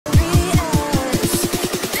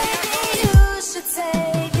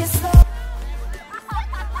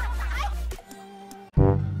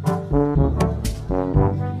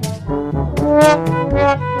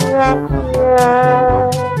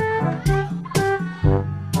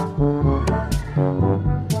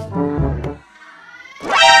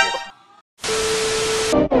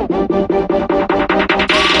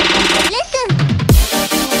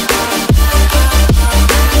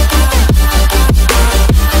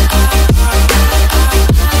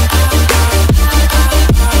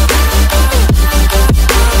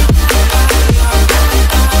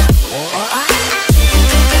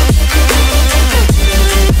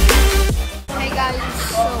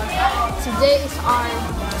is our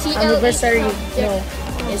anniversary. No,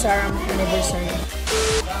 it's our anniversary.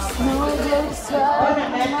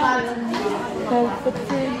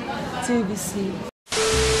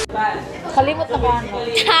 Kalimot na ba ano?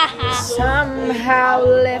 Somehow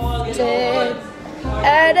lifted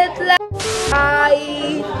and at last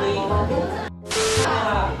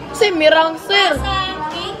si Mirang sir.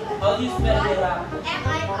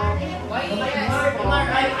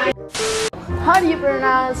 How do you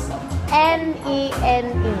pronounce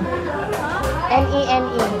N-E-N-E?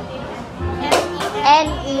 N-E-N-E.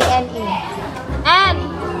 N-E-N-E. N.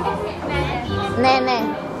 Nene.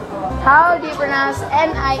 How do you pronounce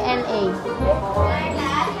N-I-N-A?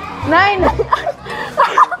 Nine.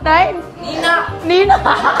 Nine. Nina. Nina.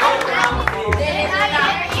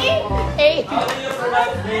 Eight.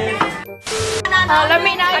 Let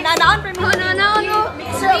me know. No.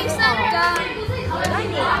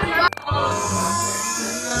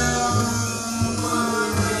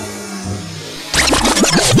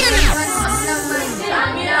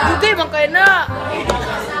 Hindi, makaya na.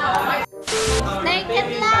 Naked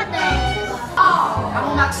ladder. Ako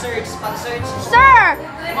mag-search. Pag-search. Sir!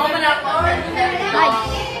 Ay!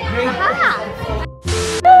 Aha!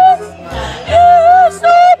 Yes,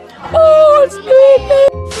 it holds me.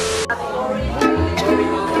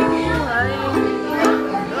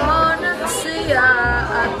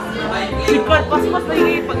 Ipan, pas-pas na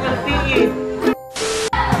yung pagkantiin.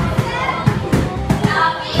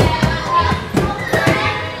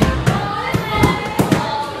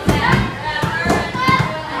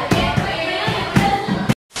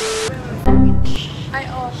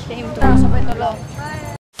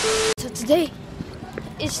 So today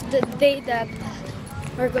is the day that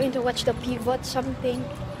we're going to watch the pivot something.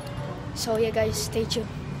 So yeah guys, stay tuned.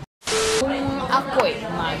 Kung ako'y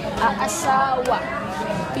mag-aasawa,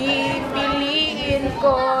 pipiliin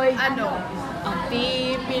ko'y ano? Ang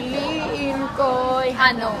pipiliin ko'y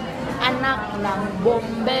ano? Anak ng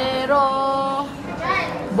bombero.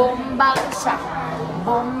 Bombang sa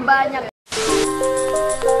bomba niya.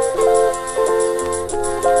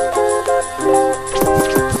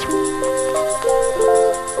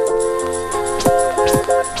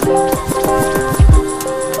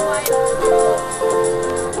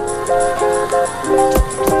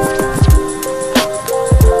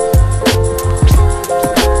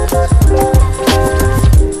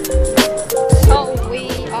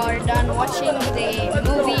 Watching the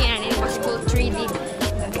movie and it was called 3D.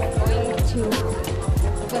 We're going to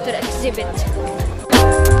go to the exhibit.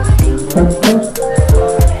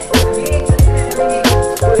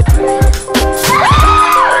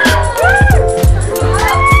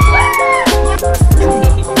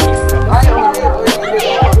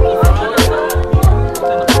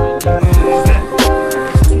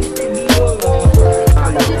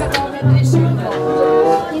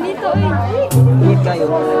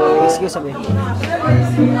 Excuse me.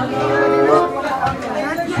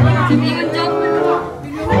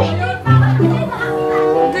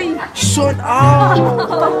 Shut up!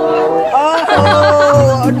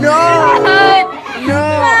 Oh no! No!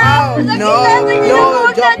 No!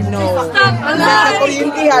 No! Sa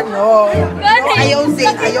kuryentihan, no! Ayaw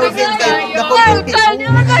sin kay na kuryente.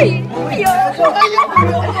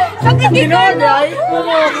 Sakit dito na!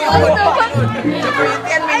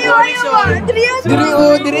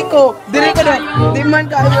 Diri ko na. Di man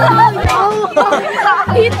kayo.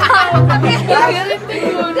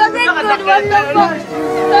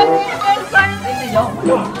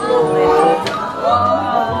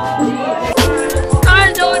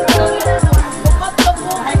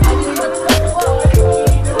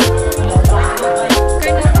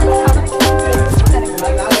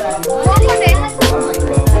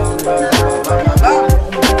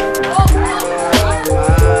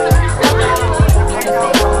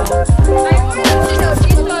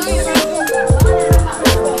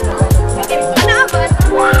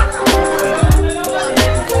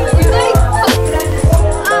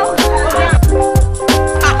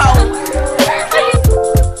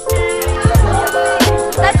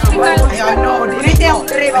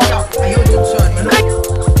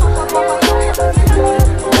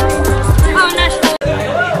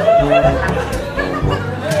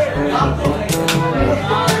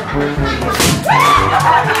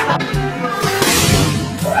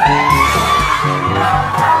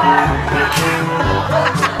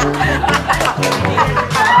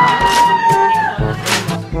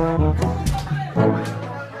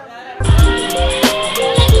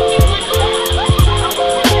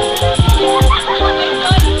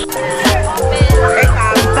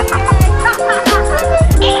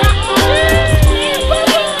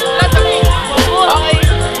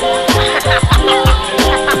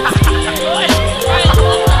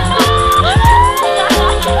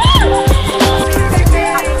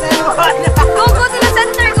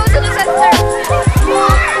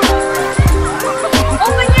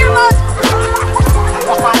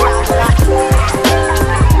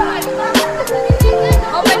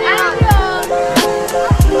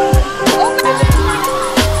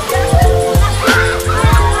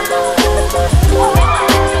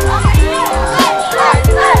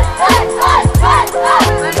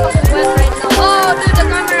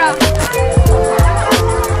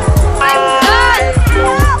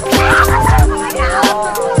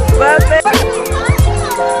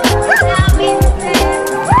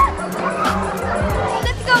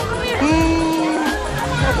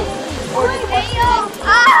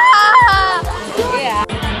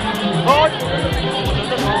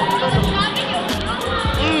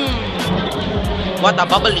 What a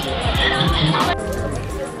bubbly.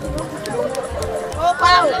 Go,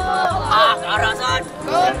 Pao! Karasan!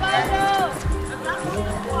 Go, Pao!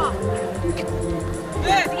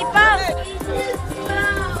 Sige pa!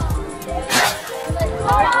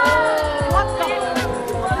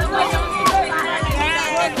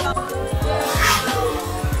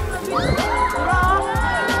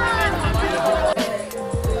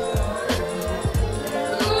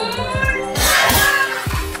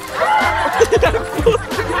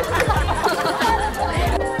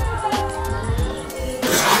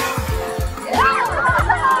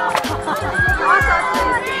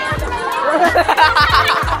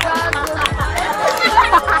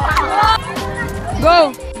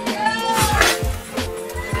 Go!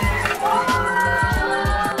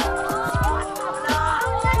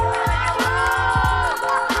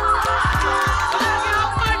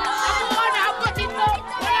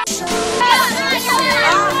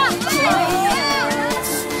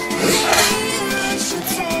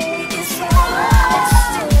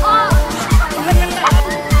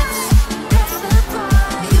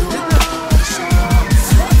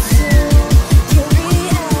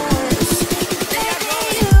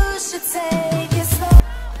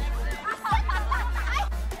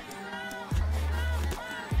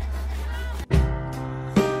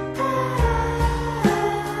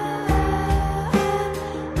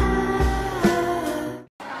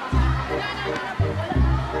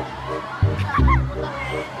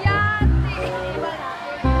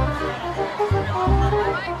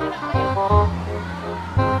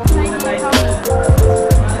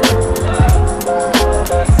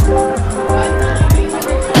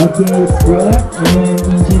 Okay, scroll up and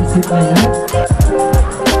engine sit like that.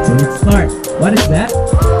 So let's start. What is that?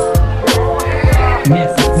 Yes,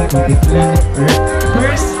 exactly, the planet Earth.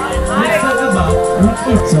 First, let's talk about what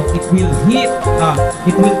it. So it will hit,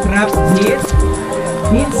 it will trap heat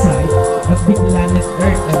inside of the planet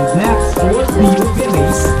Earth, and that's all the UV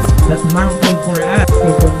rays that harmful for us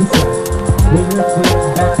came from the sun. They reflect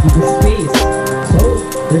back to the space. So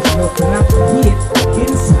there's no trapped heat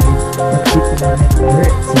inside of the planet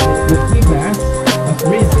Earth. So it will give us a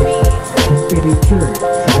freezing temperature.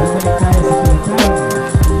 So balik tayo sa Planetarium,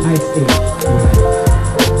 ice age.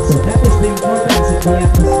 So that is the importance of the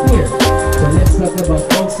atmosphere. So let's talk about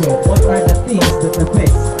also what are the things that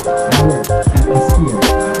affect our atmosphere.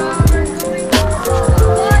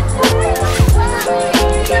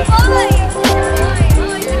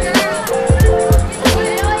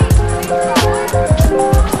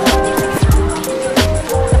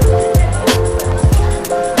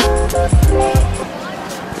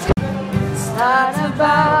 Not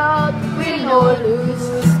about win or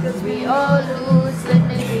lose, cause we all lose when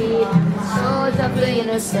they beat. Souls of the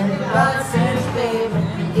innocent, God sends payment.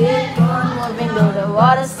 Keep on moving though the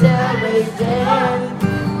water's still raging.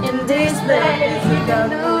 In this place we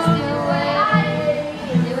can lose the way.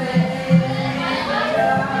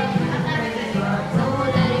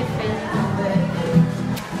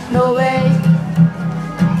 No way.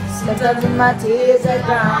 Sometimes in my tears I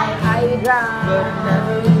drown. But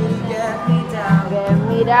never really get me down. Get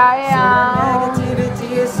me down. So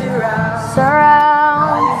negativity surround.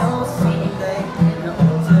 I know someday it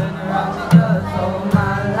will turn around because all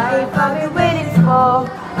my life I've been waiting for.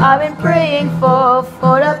 I've been praying for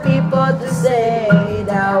the people to say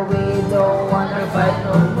that we don't wanna fight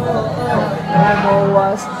no more. No more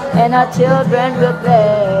wars, and our children will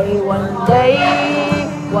play one day,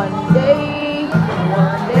 one day,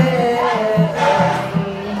 one day.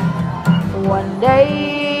 One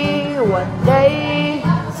day, one day,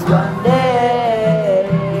 one day.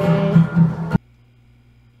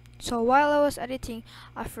 So while I was editing,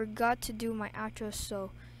 I forgot to do my outro.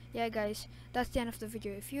 So yeah guys, that's the end of the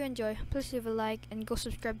video. If you enjoy, please leave a like and go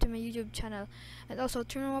subscribe to my YouTube channel, and also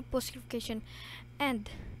turn on my post notification, and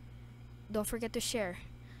don't forget to share.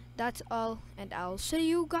 That's all, and I'll see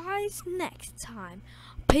you guys next time.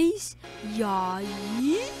 Peace, y'all.